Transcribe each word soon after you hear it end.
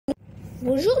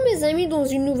Bonjour mes amis dans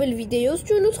une nouvelle vidéo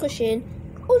sur notre chaîne.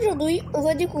 Aujourd'hui, on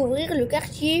va découvrir le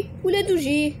quartier Oulad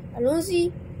Oujih.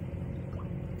 Allons-y.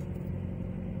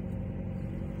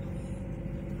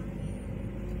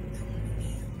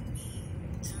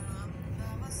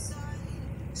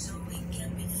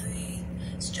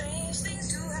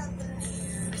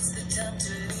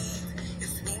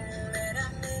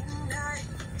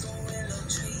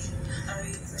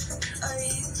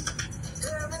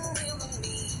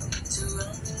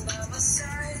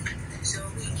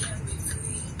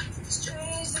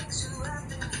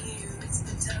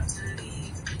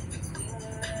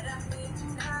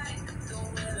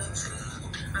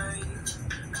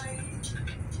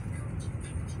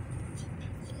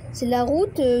 C'est la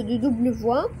route de double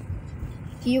voie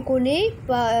qui est connue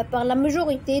par la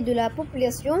majorité de la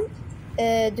population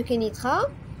de Kénitra.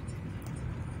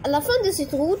 À la fin de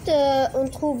cette route, on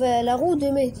trouve la route de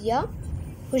Média,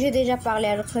 que j'ai déjà parlé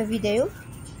à l'autre vidéo.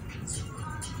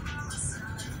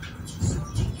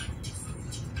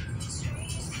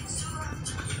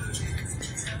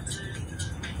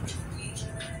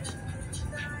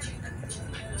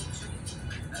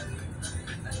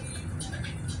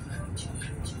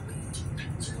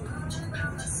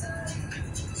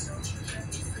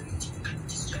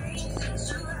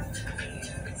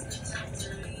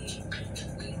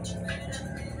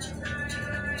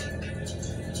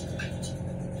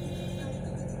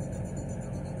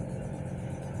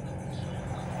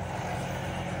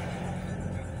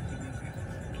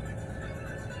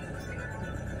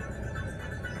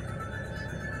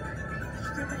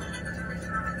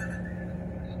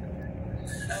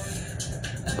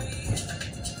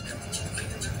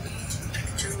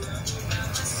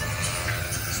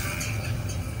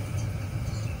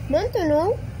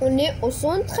 Maintenant, on est au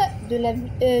centre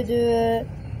de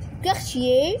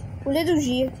quartier Oulad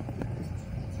Oujih.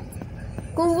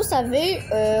 Comme vous savez,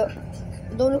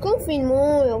 dans le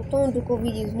confinement au temps de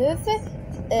Covid-19,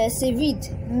 c'est vide.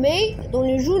 Mais dans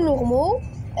les jours normaux,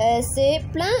 c'est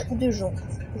plein de gens.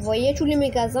 Vous voyez, tous les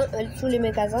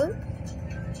magasins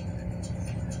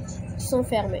sont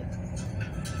fermés.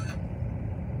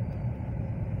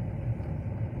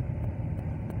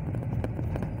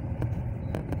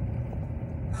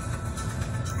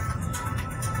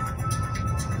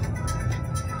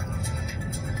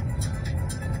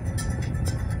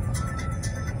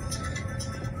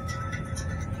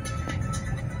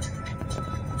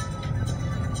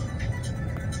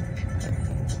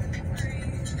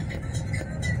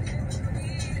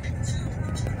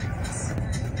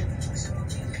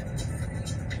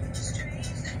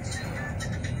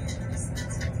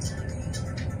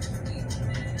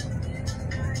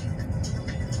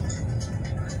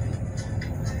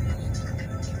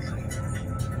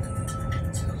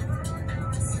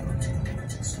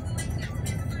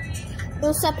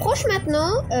 On s'approche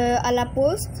maintenant à la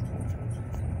poste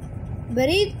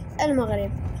Barid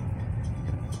al-Maghrib.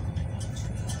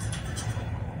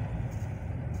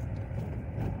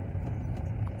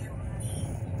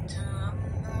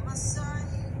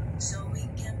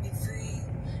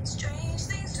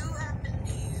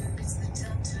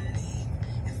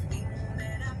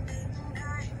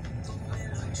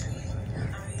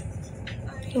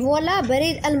 Voilà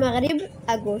Barid al-Maghrib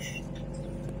à gauche.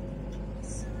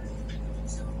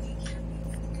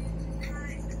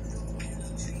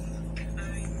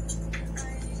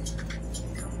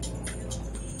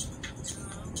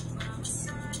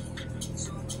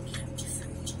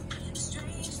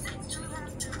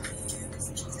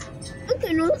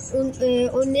 Maintenant,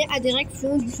 on est à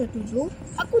direction du château d'eau.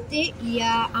 À côté, il y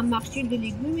a un marché de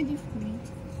légumes et de fruits.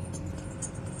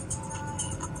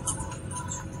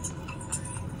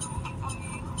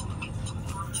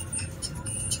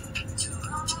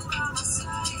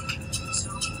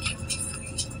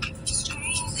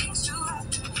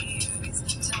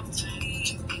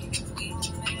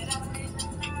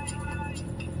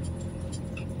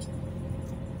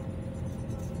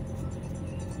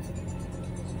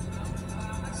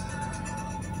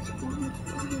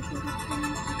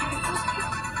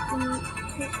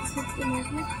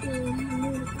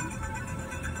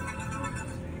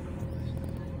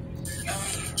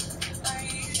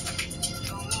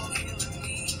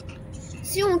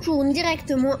 Si on tourne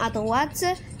directement à droite,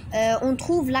 on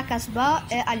trouve la Casbah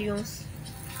et Alliance.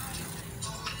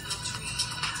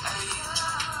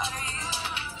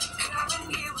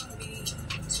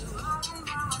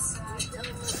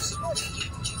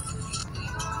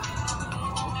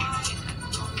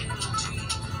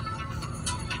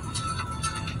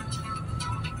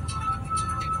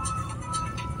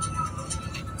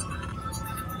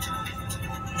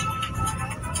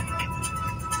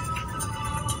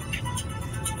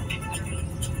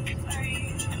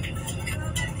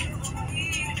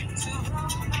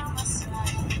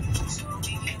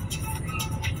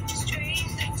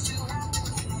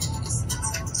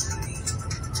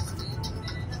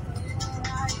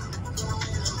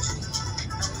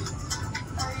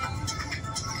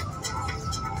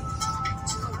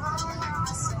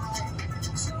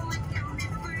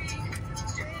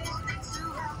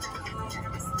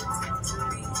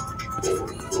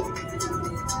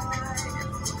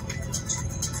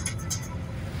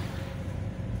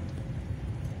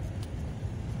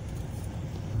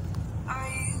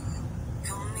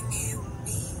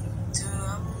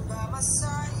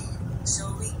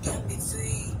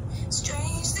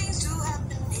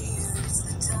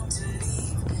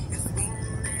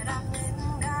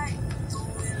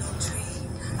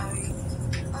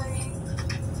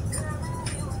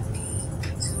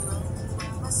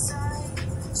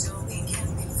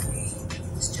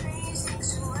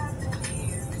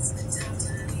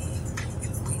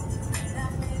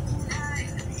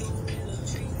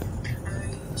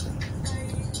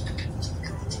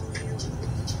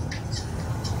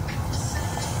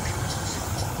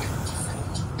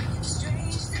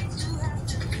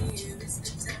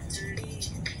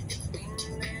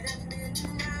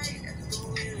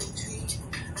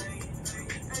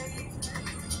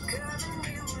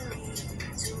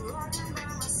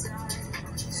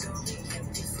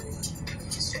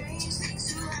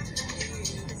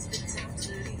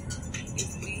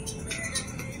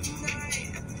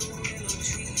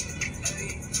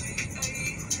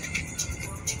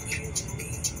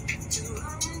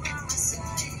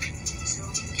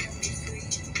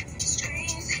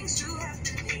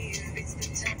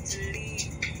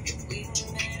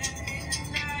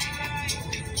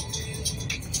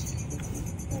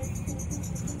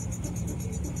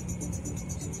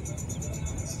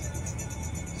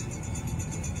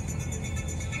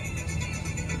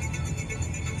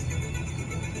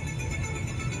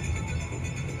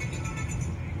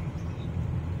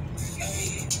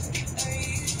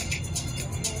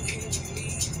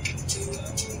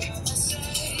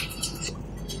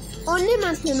 On est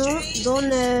maintenant dans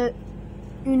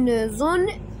une zone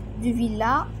du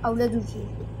villa à Oulad Oujih.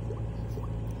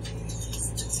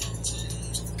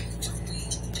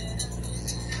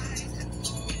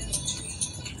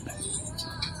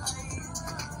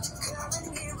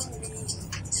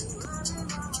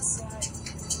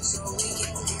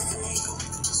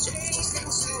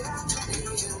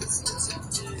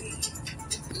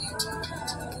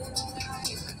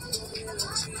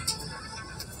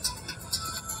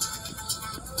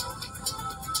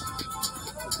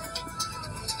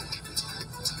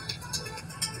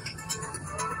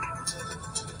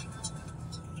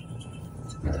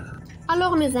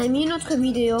 Alors mes amis, notre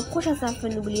vidéo approche à sa fin.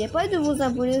 N'oubliez pas de vous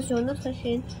abonner sur notre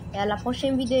chaîne et à la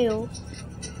prochaine vidéo.